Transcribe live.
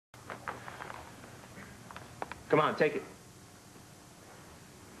Come on, take it.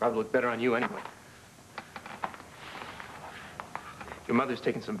 Probably look better on you anyway. Your mother's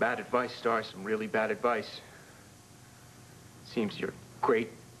taken some bad advice, Starr, some really bad advice. Seems your great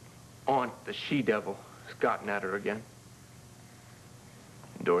aunt, the she-devil, has gotten at her again.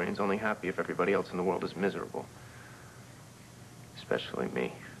 And Dorian's only happy if everybody else in the world is miserable. Especially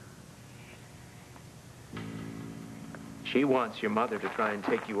me. She wants your mother to try and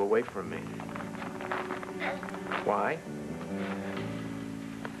take you away from me. Why?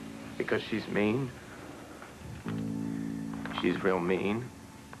 Because she's mean. She's real mean.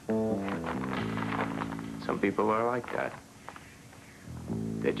 Some people are like that.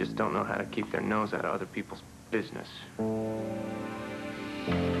 They just don't know how to keep their nose out of other people's business. Will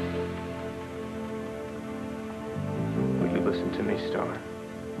you listen to me, Starr?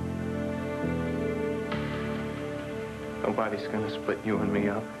 Nobody's gonna split you and me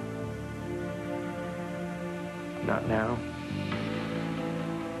up. Not now.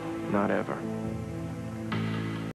 Not ever.